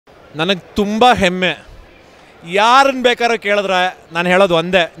ನನಗೆ ತುಂಬ ಹೆಮ್ಮೆ. ಯಾರನ್ನು ಬೇಕಾದ್ರೂ ಕೇಳಿದ್ರೆ ನಾನು ಹೇಳೋದು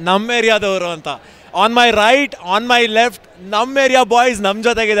ಒಂದೇ, ನಮ್ಮ ಏರಿಯಾದವರು ಅಂತ. On my right, on my left, ನಮ್ಮ ಏರಿಯಾ ಬಾಯ್ಸ್ ನಮ್ಮ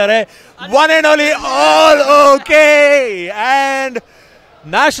ಜೊತೆಗಿದ್ದಾರೆ. One and only all okay and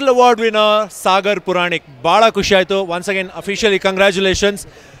national award winner Sagar Puranik. ಭಾಳ ಖುಷಿ ಆಯಿತು. Once again officially congratulations.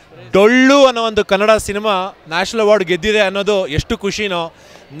 ಡೊಳ್ಳು ಅನ್ನೋ ಒಂದು ಕನ್ನಡ ಸಿನಿಮಾ ನ್ಯಾಷನಲ್ ಅವಾರ್ಡ್ ಗೆದ್ದಿದೆ ಅನ್ನೋದು ಎಷ್ಟು ಖುಷಿನೋ,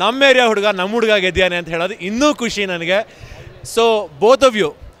 ನಮ್ಮ ಏರಿಯಾ ನಮ್ಮ ಹುಡುಗ ಗೆದ್ದಿಯಾನೆ ಅಂತ ಹೇಳೋದು ಇನ್ನೂ ಖುಷಿ ನನಗೆ. So both of you,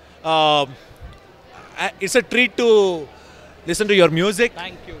 it's a treat to listen to your music.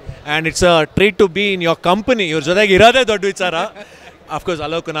 Thank you. And it's a treat to be in your company. Your ಜೊತೆಗೆ ಇರೋದೇ ದೊಡ್ಡ ವಿಚಾರ. ಆಫ್ ಕೋರ್ಸ್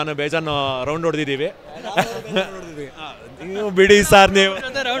ಅಲೋಕ್ ನಾನು ಬೇಜಾನು ರೌಂಡ್ ಹೊಡೆದಿದ್ದೀವಿ. ನೀವು ಬಿಡಿ ಸರ್, ನೀವು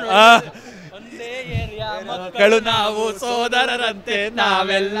ಮಕ್ಕಳು ನಾವು ಸೋದರರಂತೆ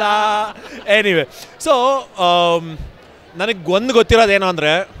ನಾವೆಲ್ಲ. ಎನಿವೆ, ಸೊ ನನಗೆ ಒಂದು ಗೊತ್ತಿರೋದೇನು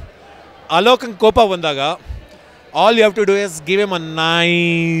ಅಂದರೆ, ಅಲೋಕಂಗೆ ಕೋಪ ಬಂದಾಗ all you have to do is give him a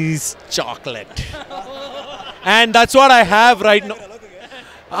nice chocolate. And that's what I have right now.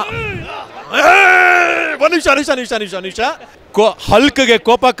 ಒಂದು ನಿಮಿಷ ಹಲ್ಕ್ಗೆ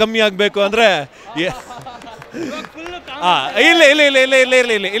ಕೋಪ ಕಮ್ಮಿ ಆಗಬೇಕು ಅಂದರೆ ಇಲ್ಲ.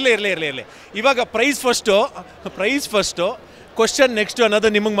 ಇವಾಗ ಪ್ರೈಸ್ ಫಸ್ಟು ಕ್ವಶನ್ ನೆಕ್ಸ್ಟ್ ಅನ್ನೋದು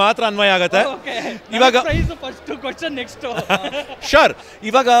ನಿಮಗೆ ಮಾತ್ರ ಅನ್ವಯ ಆಗುತ್ತೆ. ಇವಾಗ ಶೋರ್.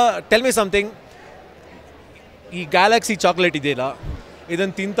 ಇವಾಗ ಟೆಲ್ ಮಿ ಸಮಥಿಂಗ್. ಈ ಗ್ಯಾಲಕ್ಸಿ ಚಾಕ್ಲೇಟ್ ಇದೆಯಲ್ಲ,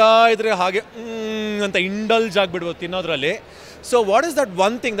 ಇದನ್ನು ತಿಂತಾ ಇದ್ರೆ ಹಾಗೆ ಅಂತ indulge ಆಗಿಬಿಡ್ಬೋದು ತಿನ್ನೋದ್ರಲ್ಲಿ. So what is that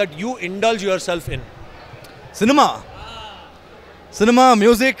one thing that you indulge your self in? Cinema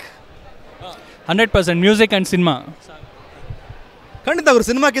music 100% music and cinema. ಖಂಡಿತ ಅವರು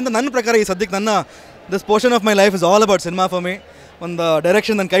ಸಿನಿಮಾಕ್ಕಿಂತ ನನ್ನ ಪ್ರಕಾರ ಈ ಸದ್ಯಕ್ಕೆ this portion of my life is all about cinema for me. ಒಂದು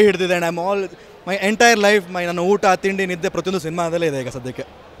ಡೈರೆಕ್ಷನ್ ನನ್ನ ಕೈ ಹಿಡಿದಿದೆ and I'm all my entire life, ನನ್ನ ಊಟ ತಿಂಡಿ ನಿದ್ದೆ ಪ್ರತಿಯೊಂದು ಸಿನಿಮಾದಲ್ಲೇ ಇದೆ ಈಗ ಸದ್ಯಕ್ಕೆ.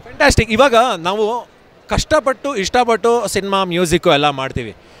 ಫ್ಯಾಂಟಾಸ್ಟಿಕ್. ಇವಾಗ ನಾವು ಕಷ್ಟಪಟ್ಟು ಇಷ್ಟಪಟ್ಟು ಸಿನಿಮಾ ಮ್ಯೂಸಿಕ್ಕು ಎಲ್ಲ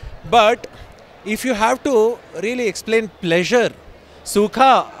ಮಾಡ್ತೀವಿ. But if you have to really explain pleasure, ಸುಖ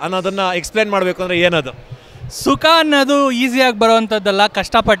ಅನ್ನೋದನ್ನು ಎಕ್ಸ್ಪ್ಲೇನ್ ಮಾಡಬೇಕು ಅಂದರೆ ಏನದು? ಸುಖ ಅನ್ನೋದು ಈಸಿಯಾಗಿ ಬರೋವಂಥದ್ದಲ್ಲ,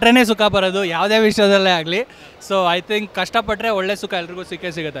 ಕಷ್ಟಪಟ್ಟರೆ ಸುಖ ಬರೋದು ಯಾವುದೇ ವಿಷಯದಲ್ಲೇ ಆಗಲಿ. ಸೊ ಐ ಥಿಂಕ್ ಕಷ್ಟಪಟ್ಟರೆ ಒಳ್ಳೆ ಸುಖ ಎಲ್ರಿಗೂ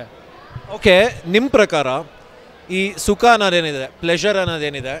ಸಿಗುತ್ತೆ. ಓಕೆ, ನಿಮ್ಮ ಪ್ರಕಾರ ಈ ಸುಖ ಅನ್ನೋದೇನಿದೆ, ಪ್ಲೆಷರ್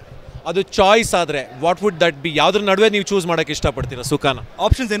ಅನ್ನೋದೇನಿದೆ, ಅದು ಚಾಯ್ಸ್ ಆದರೆ ವಾಟ್ ವುಡ್ ದಟ್ ಬಿ? ಯಾವುದ್ರ ನಡುವೆ ನೀವು ಚೂಸ್ ಮಾಡೋಕ್ಕೆ ಇಷ್ಟಪಡ್ತೀರಾ ಸುಖನ?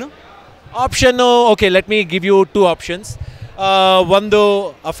 ಆಪ್ಷನ್ಸ್ ಏನು? Option okay, let me give you 2 options. ಒಂದು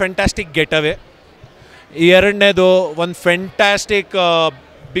ಅ ಫ್ಯಾಂಟಾಸ್ಟಿಕ್ ಗೆಟ್ ಅವೇ, ಎರಡನೇದು ಒಂದು ಫ್ಯಾಂಟಾಸ್ಟಿಕ್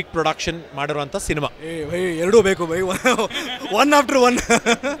ಬಿಗ್ ಪ್ರೊಡಕ್ಷನ್ ಮಾಡಿರುವಂಥ ಸಿನಿಮಾ. ಎರಡೂ ಬೇಕು by, one after one.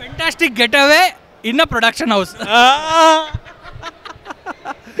 Fantastic get away ಇನ್ನ ಪ್ರೊಡಕ್ಷನ್ ಹೌಸ್.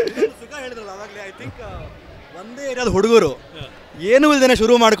 ಸುಖ ಹೇಳಿದ್ರಲ್ಲ ಅವಾಗಲೇ, ಐ ಥಿಂಕ್ ಒಂದೇ ಏರಿಯಾದ ಹುಡುಗರು ಏನೂ ಇಲ್ದೇನೆ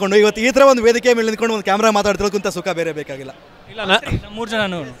ಶುರು ಮಾಡಿಕೊಂಡು ಇವತ್ತು ಈ ಥರ ಒಂದು ವೇದಿಕೆ ಮೇಲೆ ನಿಂತ್ಕೊಂಡು ಒಂದು ಕ್ಯಾಮ್ರಾ ಮಾತಾಡ್ತಿರೋಕ್ಕಿಂತ ಸುಖ ಬೇರೆ ಬೇಕಾಗಿಲ್ಲ. ಇಲ್ಲ, 3 ಜನ.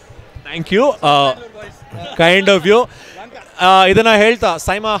 Thank you, kind of you. ಇದನ್ನು ಹೇಳ್ತಾ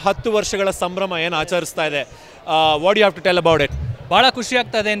ಸೈಮಾ 10 ವರ್ಷಗಳ ಸಂಭ್ರಮ ಏನು ಆಚರಿಸ್ತಾ ಇದೆ, what you have to tell about it? ಭಾಳ ಖುಷಿ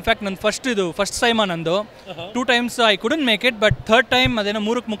ಆಗ್ತಾ ಇದೆ. ಇನ್ಫ್ಯಾಕ್ಟ್ ನನ್ನ ಫಸ್ಟ್ ಸೈಮಾ ನಂದು 2 times I couldn't make it, but 3rd time ಅದೇನೋ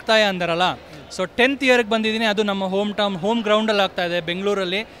 3ಕ್ಕೆ ಮುಕ್ತಾಯ ಅಂದಾರಲ್ಲ. ಸೊ 10th yearಗೆ ಬಂದಿದ್ದೀನಿ. ಅದು ನಮ್ಮ ಹೋಮ್ ಗ್ರೌಂಡಲ್ಲಿ ಆಗ್ತಾ ಇದೆ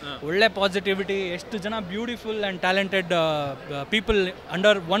ಬೆಂಗಳೂರಲ್ಲಿ. ಒಳ್ಳೆ ಪಾಸಿಟಿವಿಟಿ, ಎಷ್ಟು ಜನ beautiful and talented people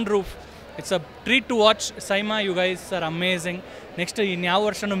under one roof. It's a treat to watch SIIMA. You guys are amazing. Next ಇನ್ಯಾವ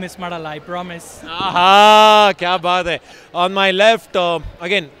ವರ್ಷನೂ ಮಿಸ್ ಮಾಡಲ್ಲ, ಐ ಪ್ರಾಮಿಸ್. ಕ್ಯಾ Baat high. On my left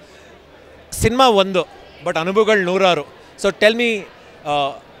again cinema ಒಂದು, ಬಟ್ ಅನುಭವಗಳು 100. ಸೊ ಟೆಲ್ ಮಿ,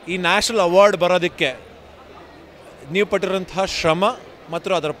 ಈ national award ಬರೋದಕ್ಕೆ ನೀವು ಪಟ್ಟಿರೋಂತಹ ಶ್ರಮ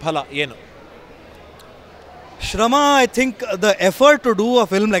ಮತ್ತು ಅದರ ಫಲ ಏನು? ಶ್ರಮ, I think the effort to do a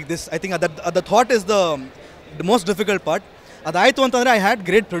film like this, I think the thought is the most difficult part. ಅದಾಯಿತು ಅಂತಂದರೆ I had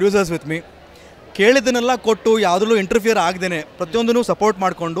great producers with me. ಕೇಳಿದ್ದನ್ನೆಲ್ಲ ಕೊಟ್ಟು ಯಾವುದ್ರಲ್ಲೂ ಇಂಟರ್ಫಿಯರ್ ಆಗದೇನೆ ಪ್ರತಿಯೊಂದೂ ಸಪೋರ್ಟ್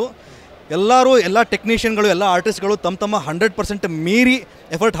ಮಾಡಿಕೊಂಡು ಎಲ್ಲ ಟೆಕ್ನಿಷಿಯನ್ಗಳು, ಎಲ್ಲ ಆರ್ಟಿಸ್ಟ್ಗಳು ತಮ್ಮ 100% ಮೀರಿ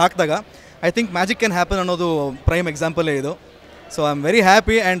ಎಫರ್ಟ್ ಹಾಕಿದಾಗ I think magic can happen ಅನ್ನೋದು ಪ್ರೈಮ್ ಎಕ್ಸಾಂಪಲೇ ಇದು. So I am very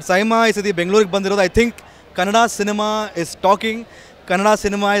happy. And SIIMA ಈ ಸತಿ ಬೆಂಗಳೂರಿಗೆ ಬಂದಿರೋದು, I think Kannada cinema is talking, Kannada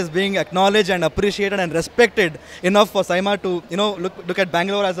cinema is being acknowledged and appreciated and respected enough for SIIMA to, look at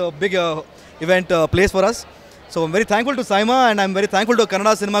Bangalore as a big event place for us. So I'm very thankful to SIIMA and I'm very thankful to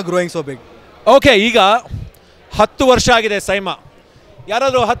Kannada cinema growing so big. Okay, ಈಗ 10 ವರ್ಷ ಆಗಿದೆ SIIMA.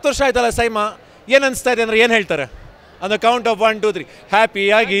 ಯಾರಾದರೂ 10 ವರ್ಷ ಆಯ್ತಲ್ಲ SIIMA, ಏನು ಅನಿಸ್ತಾ ಇದೆ ಅಂದರೆ ಏನು ಹೇಳ್ತಾರೆ? On the count of 1, 2, 3, happy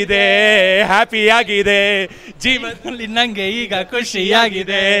ಆಗಿದೆ ಜೀವನದಲ್ಲಿ ನಂಗೆ ಈಗ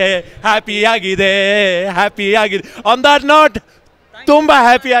ಖುಷಿಯಾಗಿದೆ, ಹ್ಯಾಪಿ ಆಗಿದೆ. ಆನ್ ದಟ್ ನೋಟ್ ತುಂಬ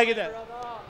ಹ್ಯಾಪಿ ಆಗಿದೆ.